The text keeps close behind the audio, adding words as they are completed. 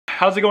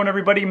How's it going,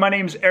 everybody? My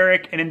name's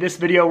Eric, and in this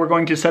video we're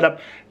going to set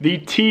up the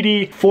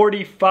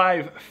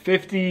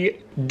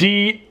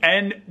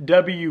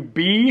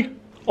TD4550DNWB,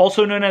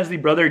 also known as the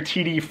Brother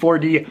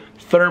TD-4D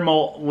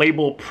thermal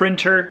label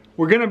printer.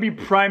 We're gonna be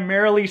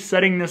primarily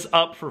setting this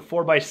up for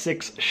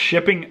 4x6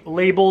 shipping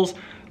labels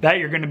that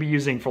you're gonna be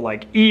using for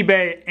like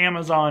eBay,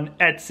 Amazon,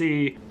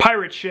 Etsy,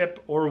 Pirate Ship,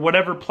 or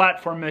whatever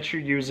platform that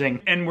you're using.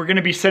 And we're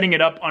gonna be setting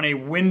it up on a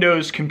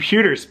Windows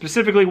computer,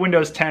 specifically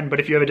Windows 10, but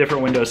if you have a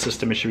different Windows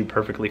system, it should be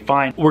perfectly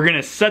fine. We're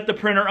gonna set the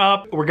printer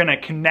up, we're gonna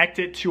connect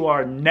it to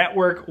our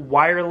network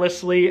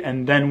wirelessly,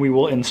 and then we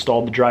will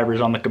install the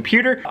drivers on the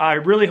computer. I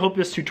really hope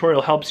this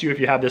tutorial helps you if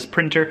you have this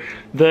printer.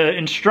 The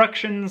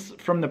instructions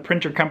from the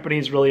printer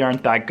companies really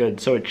aren't that good,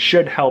 so it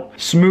should help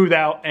smooth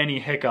out any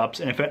hiccups.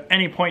 And if at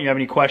any point you have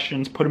any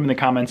questions, put them in the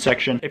comments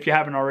section. If you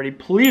haven't already,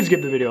 please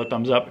give the video a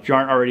thumbs up. If you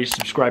aren't already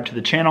subscribed to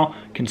the channel,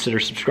 consider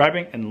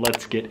subscribing, and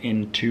let's get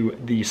into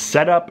the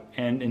setup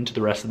and into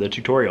the rest of the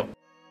tutorial.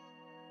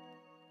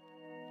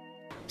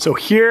 So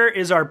here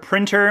is our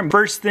printer.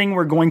 First thing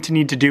we're going to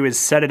need to do is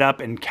set it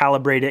up and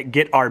calibrate it,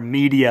 get our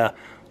media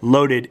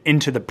loaded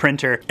into the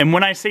printer. And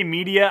when I say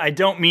media, I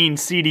don't mean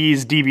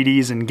CDs,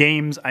 DVDs, and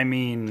games. I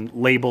mean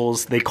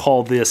labels. They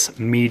call this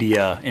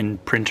media in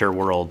printer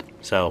world.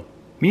 So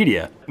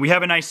media. We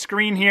have a nice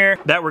screen here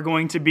that we're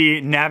going to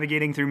be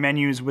navigating through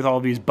menus with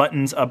all these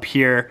buttons up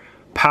here.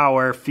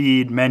 Power,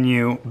 feed,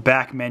 menu,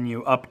 back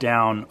menu, up,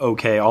 down,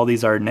 okay. All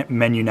these are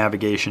menu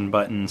navigation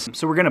buttons.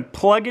 So we're gonna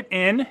plug it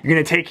in. You're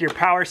gonna take your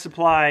power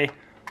supply,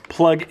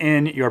 plug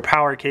in your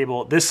power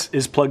cable. This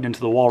is plugged into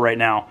the wall right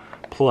now.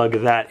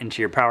 Plug that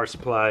into your power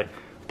supply.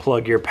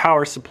 Plug your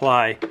power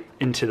supply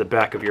into the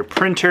back of your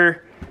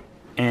printer,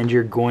 and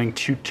you're going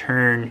to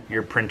turn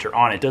your printer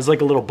on. It does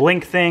like a little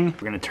blink thing.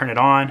 We're gonna turn it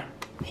on.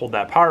 Hold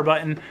that power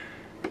button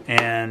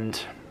and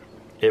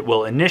it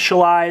will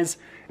initialize.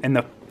 And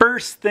the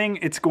first thing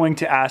it's going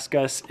to ask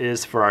us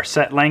is for our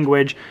set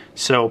language.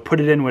 So put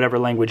it in whatever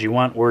language you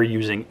want. We're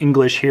using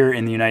English here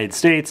in the United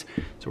States.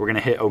 So we're gonna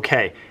hit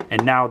OK.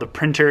 And now the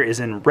printer is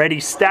in ready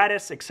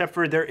status, except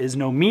for there is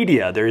no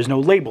media, there is no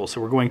label.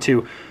 So we're going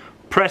to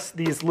press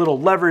these little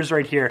levers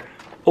right here,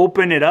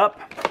 open it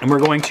up, and we're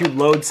going to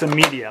load some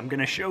media. I'm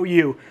gonna show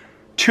you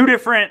 2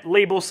 different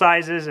label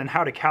sizes and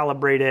how to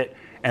calibrate it,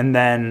 and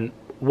then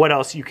what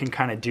else you can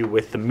kind of do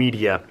with the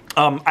media.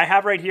 I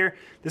have right here,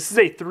 this is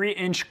a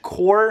 3-inch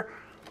core,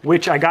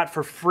 which I got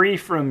for free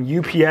from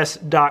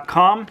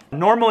UPS.com.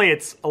 Normally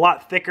it's a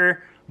lot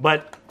thicker,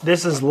 but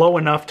this is low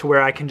enough to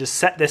where I can just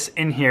set this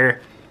in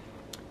here,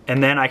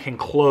 and then I can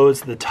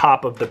close the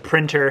top of the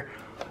printer.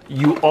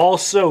 You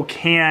also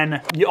can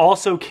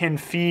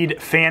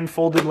feed fan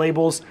folded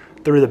labels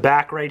through the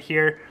back right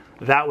here.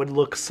 That would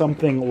look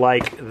something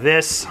like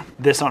this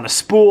on a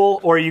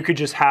spool, or you could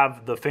just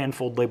have the fan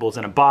fold labels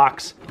in a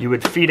box. You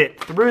would feed it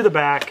through the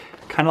back,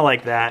 kind of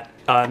like that.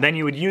 Then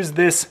you would use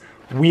this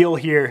wheel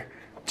here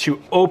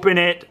to open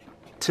it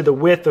to the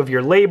width of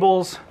your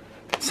labels,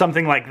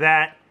 something like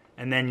that.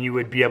 And then you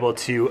would be able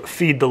to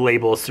feed the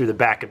labels through the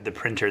back of the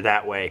printer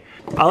that way.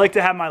 I like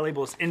to have my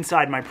labels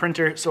inside my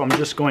printer, so I'm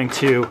just going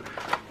to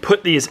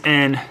put these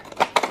in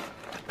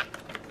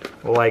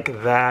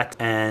like that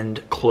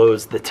and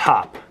close the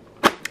top.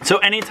 So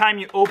anytime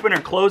you open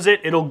or close it,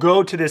 it'll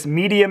go to this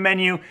media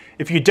menu.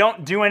 If you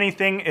don't do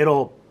anything,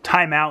 it'll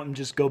time out and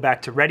just go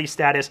back to ready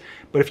status.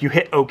 But if you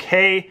hit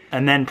OK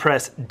and then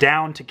press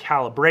down to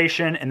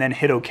calibration and then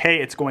hit OK,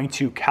 it's going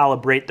to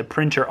calibrate the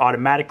printer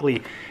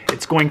automatically.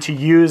 It's going to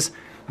use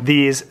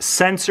these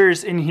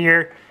sensors in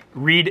here,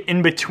 read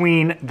in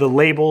between the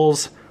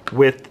labels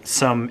with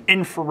some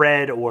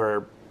infrared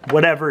or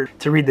whatever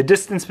to read the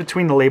distance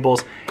between the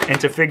labels and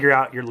to figure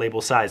out your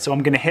label size. So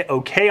I'm gonna hit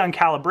OK on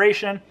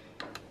calibration.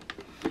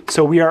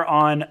 So we are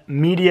on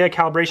media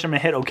calibration. I'm gonna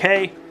hit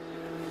OK.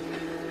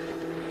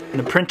 And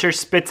the printer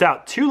spits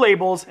out 2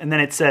 labels, and then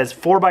it says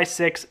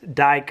 4x6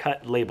 die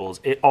cut labels.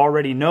 It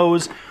already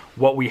knows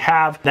what we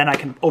have. Then I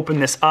can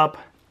open this up,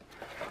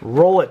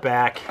 roll it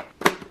back,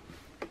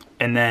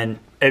 and then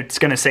it's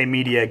gonna say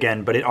media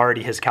again, but it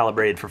already has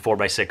calibrated for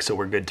 4x6, so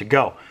we're good to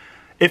go.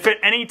 If at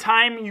any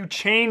time you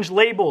change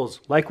labels,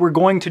 like we're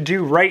going to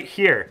do right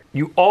here,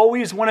 you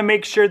always wanna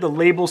make sure the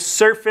label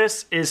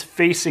surface is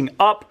facing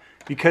up,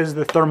 because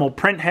the thermal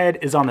print head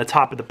is on the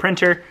top of the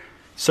printer.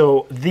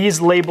 So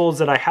these labels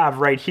that I have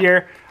right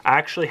here, I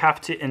actually have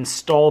to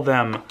install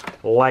them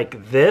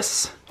like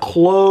this.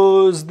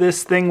 Close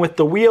this thing with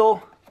the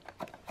wheel,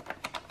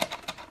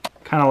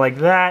 kind of like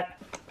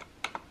that.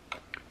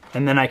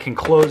 And then I can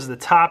close the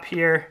top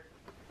here.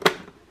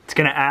 It's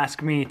gonna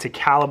ask me to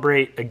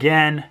calibrate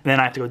again. Then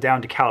I have to go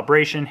down to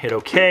calibration, hit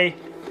OK,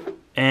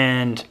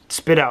 and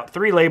spit out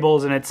 3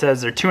 labels, and it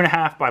says they're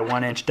 2.5 by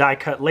 1 inch die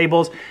cut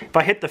labels. If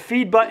I hit the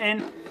feed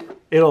button,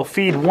 it'll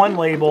feed 1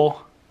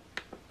 label,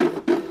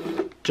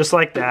 just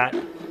like that,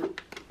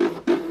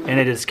 and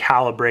it is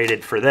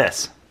calibrated for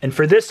this. And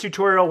for this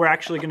tutorial, we're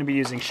actually gonna be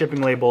using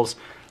shipping labels.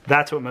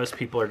 That's what most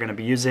people are gonna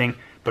be using,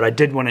 but I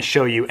did wanna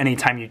show you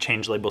anytime you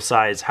change label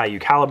size, how you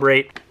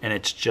calibrate, and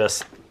it's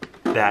just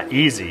that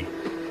easy.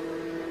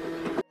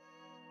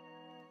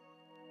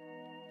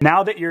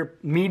 Now that your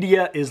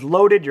media is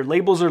loaded, your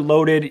labels are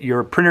loaded,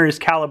 your printer is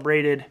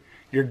calibrated,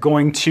 you're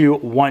going to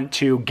want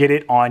to get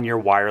it on your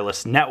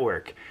wireless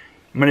network.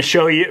 I'm going to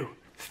show you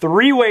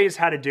 3 ways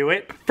how to do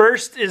it.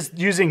 First is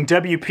using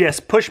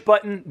WPS push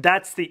button.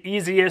 That's the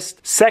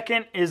easiest.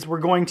 Second is we're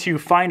going to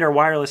find our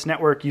wireless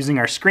network using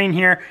our screen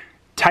here,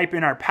 type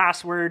in our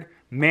password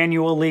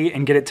manually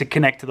and get it to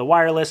connect to the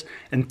wireless.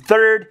 And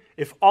third,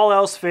 if all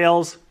else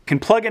fails, you can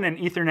plug in an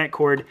Ethernet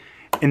cord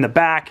in the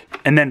back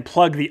and then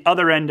plug the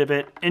other end of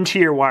it into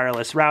your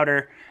wireless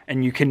router,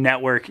 and you can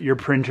network your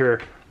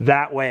printer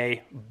that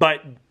way,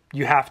 but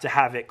you have to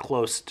have it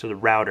close to the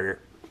router.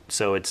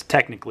 So it's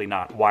technically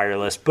not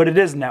wireless, but it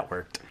is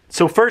networked.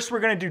 So first we're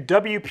gonna do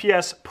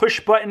WPS push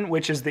button,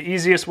 which is the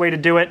easiest way to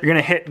do it. You're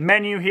gonna hit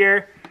menu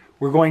here.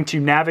 We're going to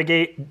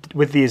navigate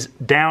with these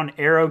down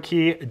arrow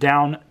key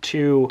down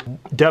to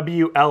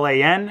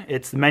WLAN.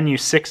 It's menu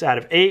 6 out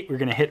of 8. We're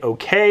gonna hit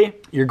OK.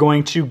 You're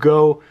going to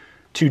go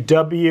to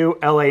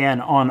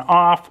WLAN on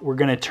off. We're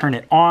gonna turn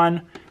it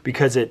on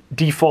because it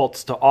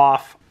defaults to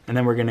off. And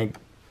then we're gonna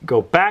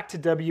go back to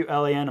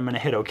WLAN. I'm gonna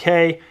hit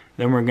OK.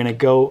 Then we're gonna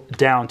go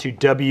down to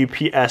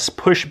WPS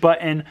push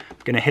button. I'm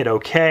gonna hit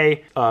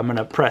OK. I'm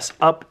gonna press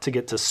up to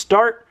get to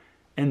start.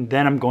 And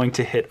then I'm going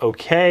to hit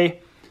OK.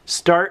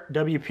 Start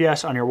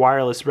WPS on your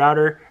wireless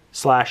router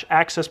 /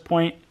 access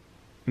point.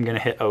 I'm gonna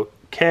hit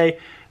OK.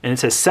 And it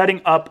says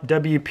setting up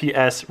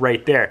WPS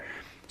right there.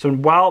 So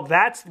while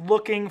that's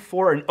looking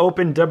for an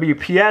open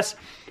WPS,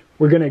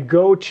 we're gonna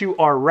go to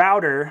our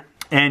router,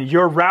 and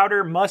your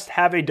router must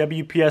have a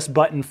WPS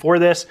button for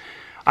this.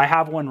 I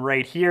have one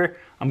right here.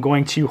 I'm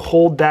going to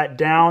hold that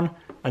down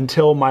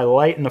until my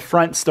light in the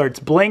front starts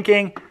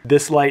blinking.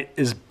 This light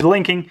is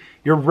blinking.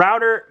 Your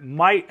router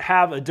might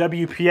have a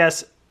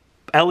WPS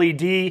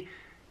LED.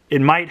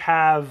 It might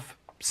have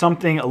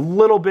something a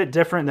little bit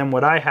different than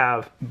what I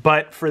have,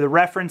 but for the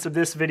reference of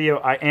this video,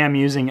 I am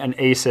using an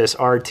Asus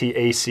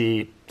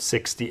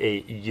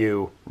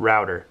RTAC68U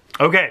router.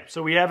 Okay,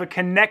 so we have a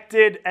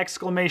connected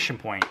exclamation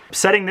point.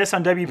 Setting this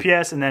on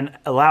WPS and then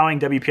allowing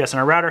WPS on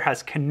our router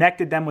has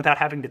connected them without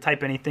having to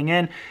type anything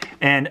in.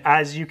 And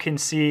as you can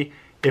see,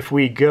 if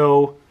we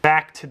go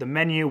back to the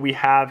menu, we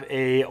have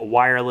a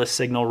wireless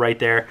signal right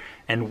there,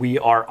 and we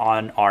are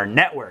on our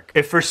network.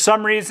 If for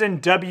some reason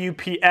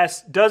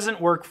WPS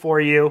doesn't work for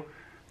you,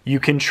 you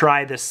can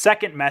try the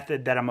second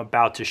method that I'm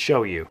about to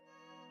show you.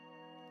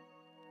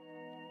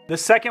 The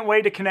second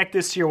way to connect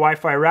this to your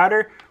Wi-Fi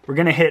router, we're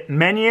gonna hit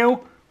menu,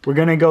 we're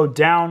gonna go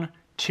down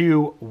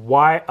to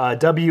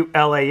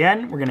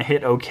WLAN, we're gonna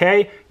hit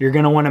OK. You're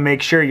gonna wanna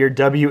make sure your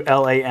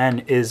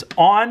WLAN is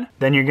on.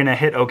 Then you're gonna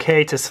hit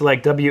OK to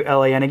select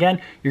WLAN again.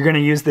 You're gonna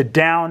use the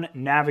down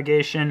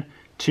navigation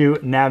to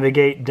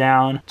navigate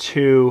down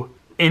to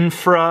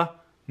infra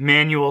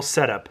manual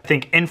setup.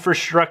 Think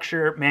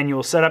infrastructure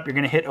manual setup. You're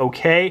gonna hit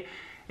OK.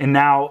 And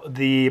now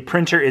the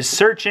printer is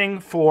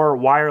searching for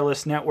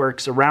wireless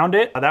networks around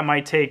it. That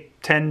might take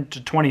 10 to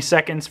 20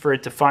 seconds for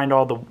it to find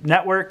all the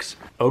networks.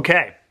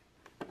 Okay.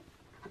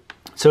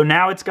 So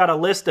now it's got a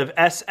list of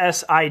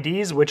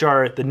SSIDs, which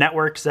are the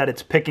networks that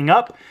it's picking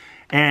up,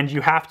 and you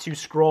have to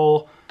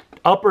scroll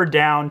up or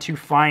down to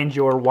find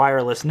your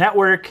wireless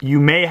network. You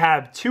may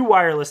have 2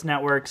 wireless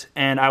networks,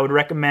 and I would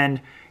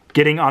recommend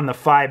getting on the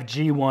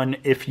 5G one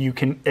if you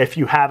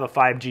have a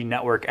 5G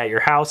network at your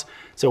house.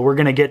 So we're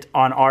gonna get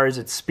on ours,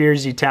 it's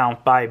Spearsy Town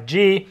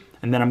 5G,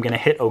 and then I'm gonna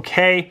hit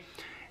OK.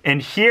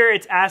 And here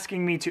it's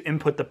asking me to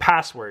input the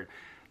password.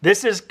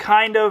 This is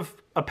kind of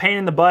a pain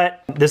in the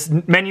butt. This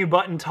menu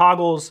button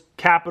toggles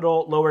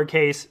capital,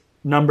 lowercase,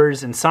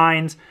 numbers, and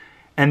signs,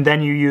 and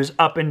then you use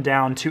up and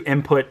down to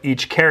input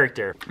each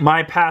character.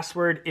 My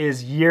password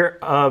is Year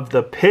of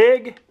the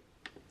Pig,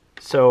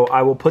 so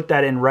I will put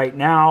that in right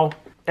now.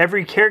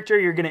 Every character,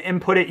 you're gonna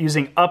input it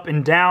using up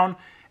and down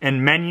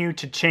and menu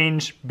to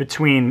change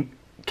between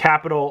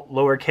capital,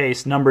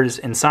 lowercase, numbers,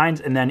 and signs,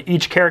 and then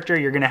each character,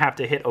 you're gonna have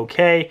to hit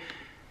OK,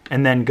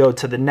 and then go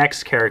to the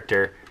next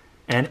character.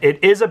 And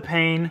it is a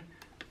pain,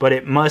 but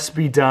it must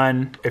be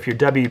done if your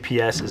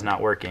WPS is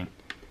not working.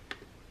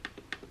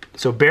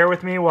 So bear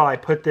with me while I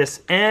put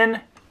this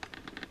in.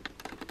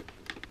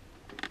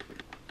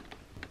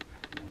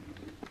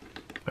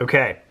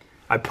 Okay,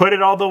 I put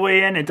it all the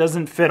way in. It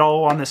doesn't fit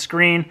all on the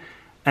screen.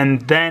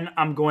 And then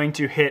I'm going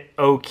to hit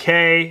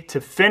OK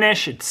to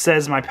finish. It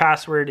says my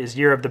password is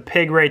Year of the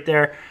Pig right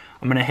there.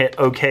 I'm gonna hit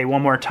OK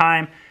one more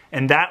time.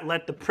 And that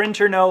let the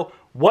printer know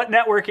what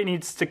network it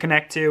needs to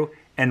connect to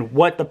and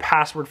what the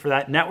password for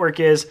that network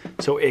is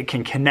so it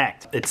can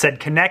connect. It said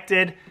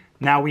connected.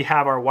 Now we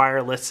have our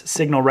wireless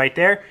signal right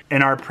there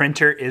and our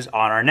printer is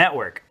on our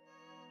network.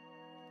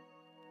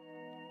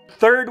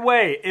 Third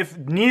way, if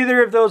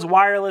neither of those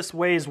wireless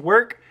ways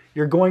work,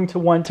 you're going to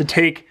want to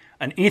take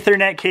an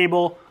Ethernet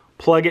cable,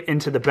 plug it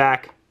into the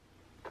back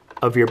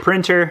of your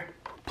printer,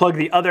 plug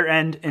the other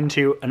end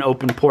into an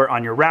open port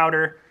on your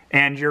router,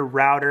 and your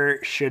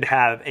router should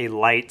have a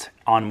light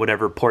on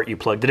whatever port you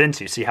plugged it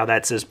into. See how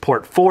that says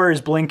port 4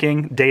 is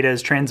blinking, data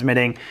is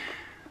transmitting.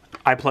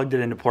 I plugged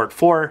it into port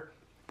 4,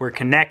 we're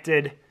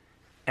connected,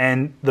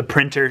 and the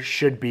printer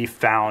should be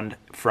found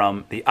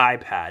from the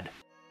iPad.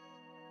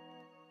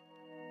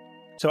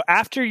 So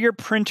after your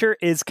printer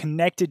is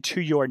connected to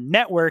your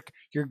network,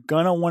 you're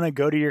gonna wanna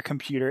go to your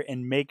computer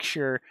and make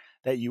sure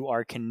that you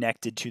are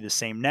connected to the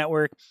same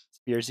network.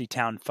 Spearsy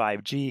Town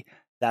 5G,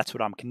 that's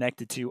what I'm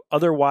connected to.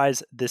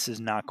 Otherwise, this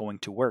is not going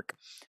to work.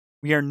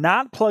 We are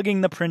not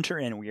plugging the printer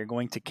in. We are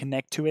going to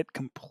connect to it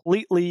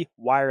completely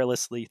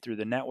wirelessly through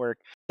the network.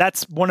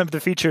 That's one of the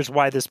features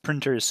why this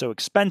printer is so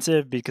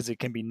expensive, because it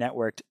can be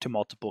networked to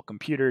multiple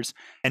computers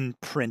and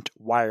print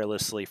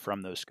wirelessly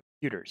from those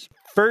computers.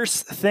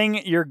 First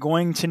thing you're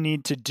going to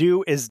need to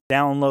do is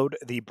download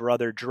the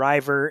Brother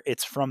driver.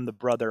 It's from the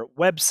Brother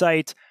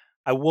website.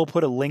 I will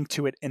put a link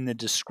to it in the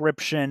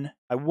description.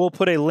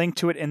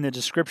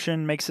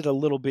 Makes it a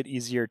little bit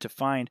easier to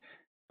find.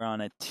 We're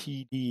on a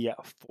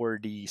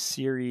TD-4D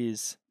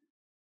series.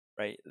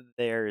 Right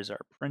there is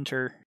our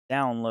printer.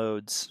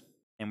 Downloads.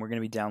 And we're going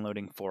to be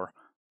downloading for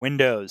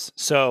Windows.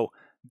 So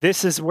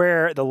this is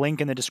where the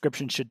link in the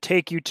description should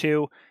take you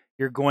to.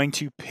 You're going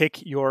to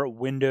pick your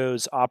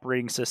Windows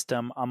operating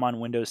system. I'm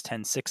on Windows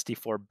 10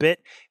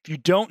 64-bit. If you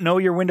don't know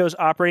your Windows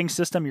operating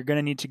system, you're going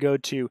to need to go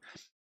to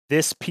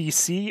this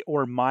PC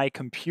or my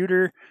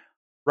computer.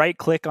 Right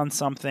click on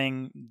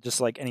something,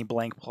 just like any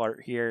blank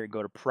part here.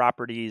 Go to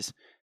Properties.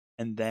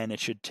 And then it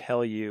should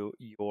tell you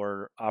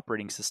your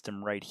operating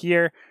system right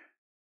here,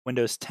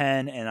 Windows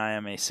 10, and I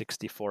am a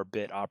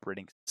 64-bit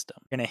operating system.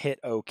 We're going to hit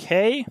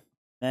OK.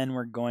 Then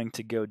we're going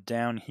to go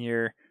down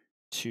here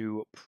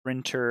to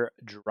Printer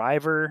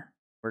Driver.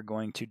 We're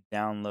going to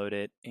download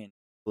it in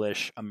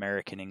English,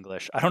 American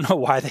English. I don't know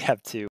why they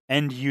have two.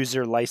 End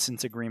user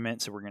license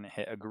agreement. So we're going to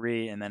hit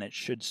Agree, and then it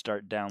should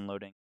start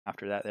downloading.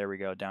 After that, there we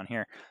go, down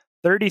here.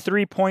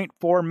 33.4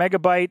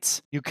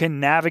 megabytes. You can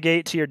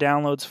navigate to your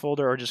downloads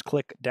folder or just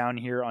click down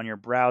here on your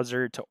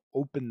browser to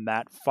open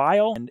that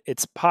file. And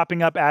it's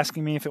popping up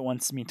asking me if it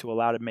wants me to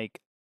allow to make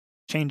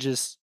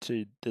changes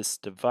to this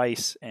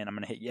device. And I'm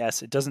going to hit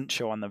yes. It doesn't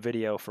show on the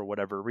video for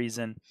whatever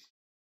reason.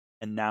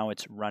 And now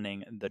it's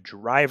running the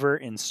driver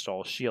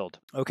install shield.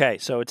 Okay,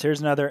 so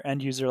here's another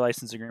end user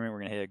license agreement. We're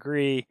going to hit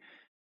agree.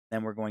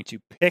 Then we're going to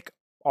pick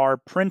our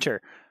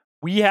printer.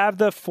 We have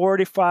the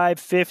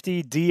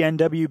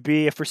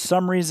 4550DNWB. If for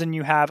some reason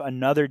you have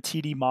another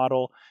TD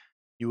model,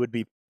 you would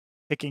be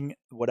picking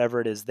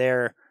whatever it is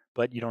there,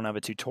 but you don't have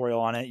a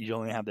tutorial on it. You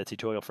only have the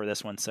tutorial for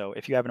this one. So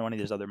if you have one of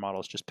these other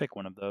models, just pick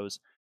one of those.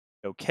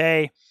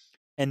 Okay.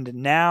 And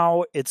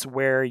now it's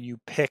where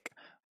you pick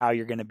how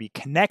you're going to be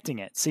connecting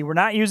it. See, we're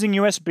not using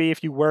USB.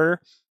 If you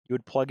were, you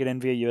would plug it in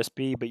via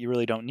USB, but you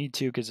really don't need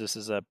to because this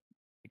is a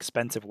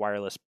expensive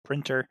wireless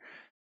printer.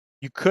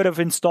 You could have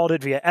installed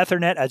it via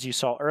Ethernet, as you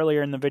saw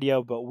earlier in the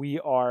video, but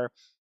we are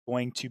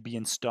going to be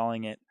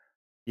installing it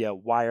via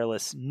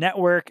wireless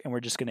network, and we're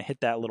just going to hit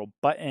that little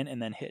button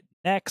and then hit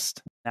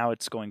next. Now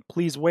it's going,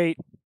 please wait.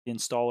 The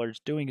installer's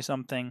doing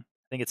something. I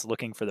think it's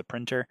looking for the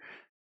printer.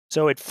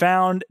 So it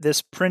found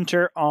this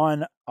printer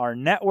on our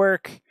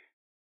network,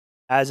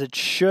 as it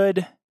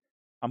should.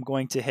 I'm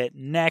going to hit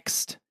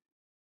next,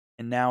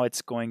 and now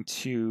it's going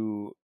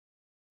to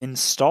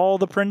install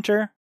the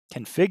printer,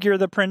 configure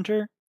the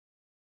printer,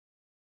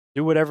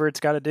 do whatever it's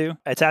got to do.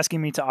 It's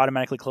asking me to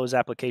automatically close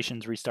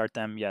applications, restart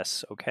them.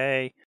 Yes,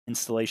 okay.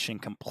 Installation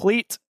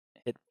complete.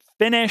 Hit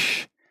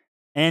finish,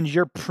 and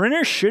your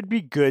printer should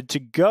be good to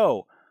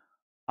go.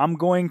 I'm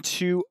going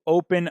to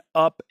open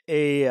up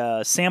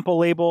a sample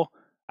label.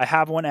 I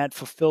have one at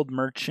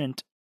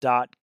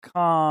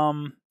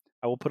fulfilledmerchant.com.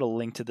 I will put a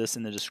link to this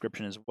in the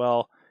description as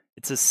well.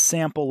 It's a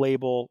sample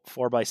label,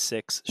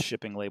 4x6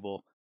 shipping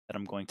label that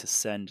I'm going to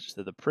send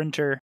to the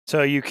printer.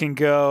 So you can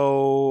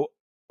go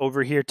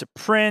over here to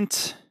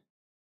print. You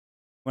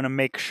want to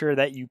make sure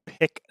that you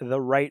pick the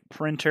right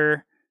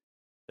printer.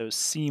 So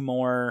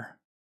Seymour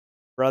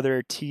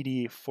Brother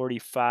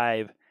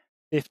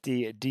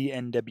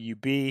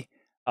TD4550DNWB.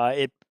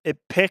 It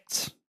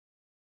picked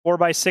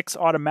 4x6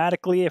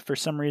 automatically. If for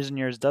some reason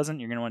yours doesn't,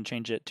 you're going to want to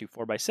change it to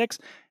 4x6.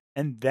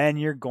 And then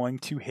you're going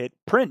to hit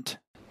print.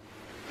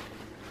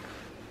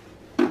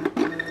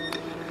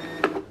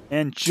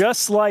 And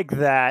just like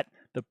that,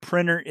 the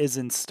printer is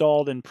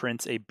installed and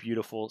prints a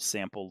beautiful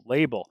sample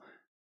label.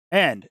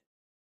 And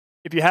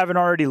if you haven't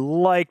already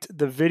liked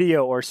the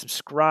video or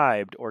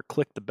subscribed or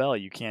clicked the bell,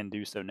 you can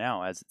do so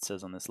now, as it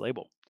says on this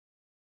label.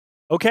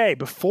 Okay,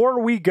 before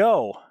we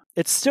go,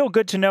 it's still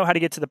good to know how to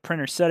get to the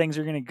printer settings.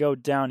 You're going to go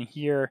down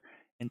here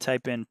and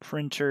type in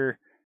printer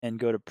and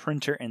go to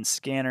printer and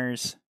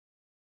scanners.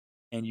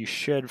 And you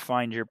should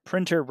find your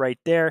printer right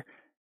there.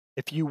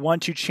 If you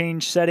want to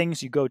change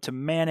settings, you go to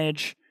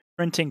manage,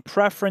 printing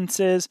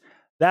preferences.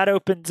 That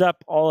opens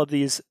up all of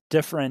these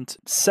different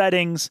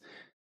settings.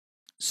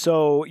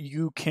 So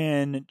you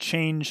can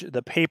change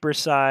the paper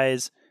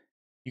size,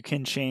 you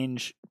can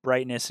change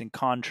brightness and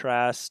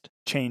contrast,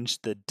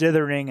 change the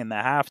dithering and the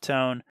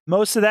halftone.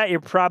 Most of that you're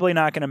probably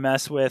not going to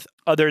mess with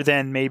other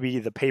than maybe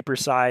the paper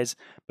size,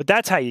 but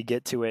that's how you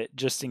get to it,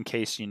 just in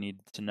case you need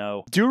to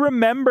know. Do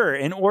remember,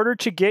 in order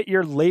to get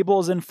your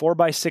labels in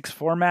 4x6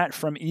 format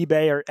from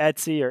eBay or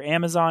Etsy or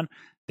Amazon,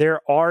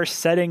 There are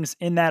settings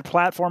in that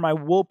platform. I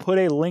will put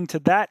a link to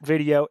that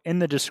video in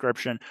the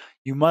description.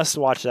 You must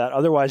watch that.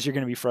 Otherwise, you're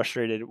going to be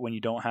frustrated when you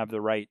don't have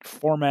the right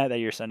format that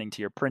you're sending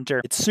to your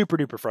printer. It's super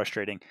duper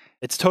frustrating.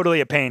 It's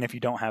totally a pain if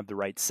you don't have the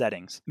right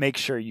settings. Make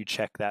sure you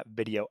check that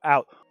video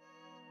out.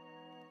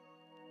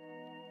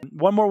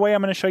 One more way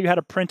I'm going to show you how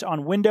to print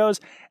on Windows,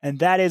 and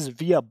that is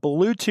via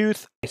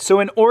Bluetooth.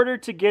 So in order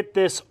to get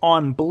this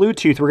on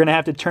Bluetooth, we're going to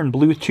have to turn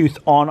Bluetooth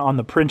on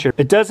the printer.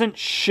 It doesn't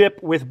ship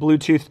with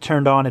Bluetooth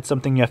turned on. It's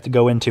something you have to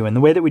go into. And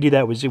the way that we do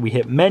that was we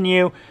hit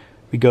menu,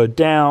 we go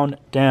down,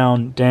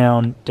 down,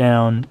 down,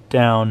 down,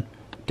 down,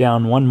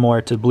 down one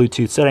more to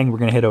Bluetooth setting. We're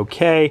going to hit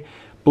OK.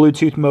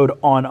 Bluetooth mode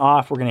on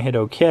off. We're going to hit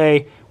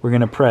OK. We're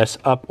going to press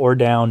up or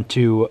down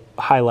to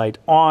highlight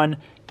on.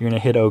 You're going to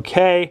hit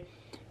OK.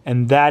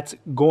 And that's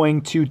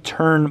going to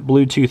turn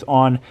Bluetooth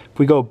on. If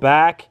we go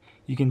back,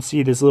 you can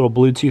see this little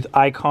Bluetooth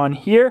icon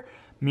here.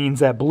 Means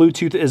that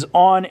Bluetooth is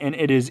on and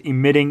it is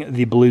emitting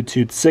the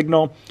Bluetooth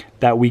signal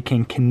that we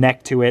can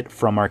connect to it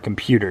from our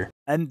computer.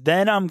 And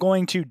then I'm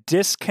going to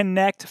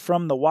disconnect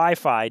from the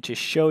Wi-Fi to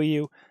show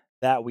you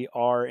that we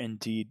are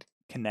indeed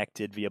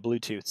connected via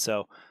Bluetooth.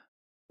 So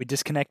we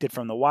disconnected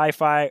from the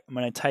Wi-Fi. I'm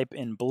going to type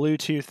in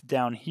Bluetooth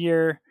down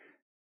here.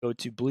 Go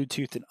to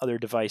Bluetooth and other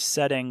device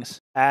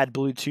settings, add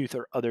Bluetooth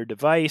or other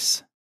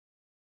device,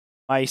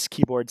 mice,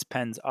 keyboards,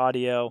 pens,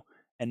 audio,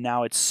 and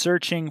now it's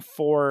searching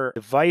for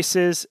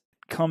devices.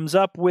 It comes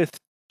up with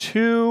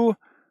 2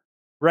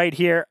 right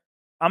here.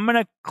 I'm going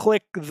to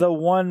click the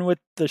one with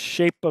the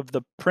shape of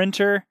the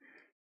printer,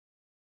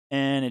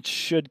 and it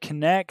should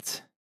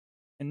connect.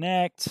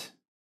 Connect.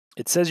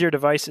 It says your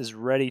device is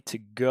ready to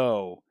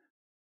go.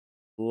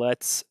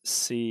 Let's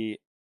see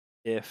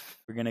if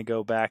we're going to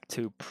go back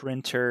to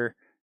printer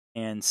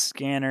and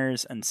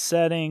scanners and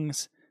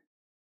settings.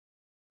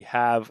 We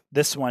have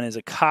this one is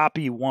a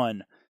copy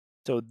 1.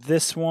 So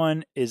this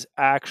one is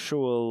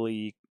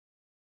actually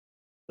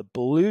the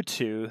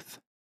Bluetooth.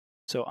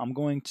 So I'm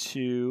going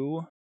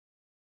to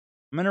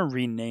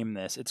rename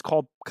this. It's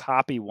called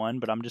copy 1,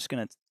 but I'm just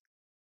going to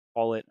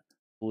call it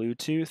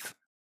Bluetooth.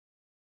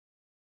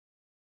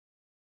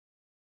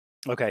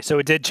 Okay, so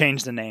it did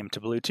change the name to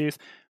Bluetooth.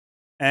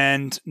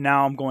 And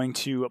now I'm going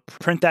to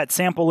print that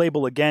sample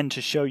label again to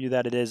show you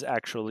that it is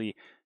actually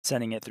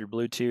sending it through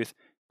Bluetooth.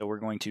 So we're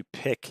going to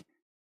pick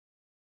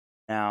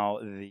now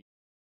the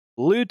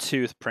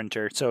Bluetooth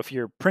printer. So if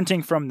you're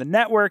printing from the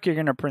network, you're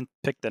going to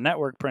pick the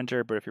network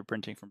printer. But if you're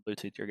printing from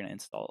Bluetooth, you're going to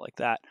install it like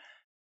that.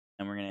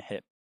 And we're going to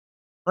hit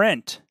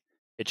print.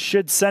 It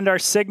should send our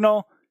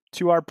signal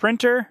to our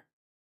printer.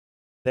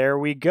 There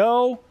we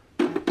go.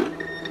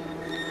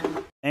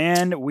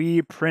 And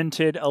we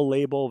printed a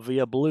label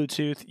via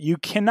Bluetooth. You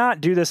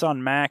cannot do this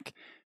on Mac.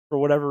 For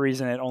whatever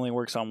reason, it only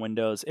works on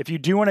Windows. If you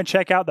do want to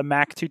check out the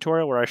Mac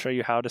tutorial where I show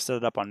you how to set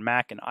it up on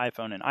Mac and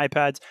iPhone and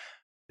iPads,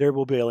 there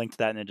will be a link to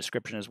that in the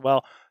description as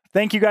well.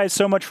 Thank you guys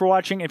so much for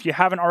watching. If you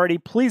haven't already,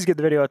 please give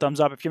the video a thumbs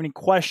up. If you have any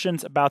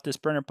questions about this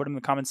printer, put them in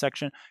the comment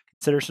section.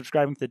 Consider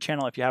subscribing to the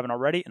channel if you haven't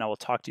already, and I will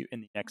talk to you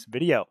in the next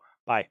video.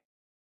 Bye.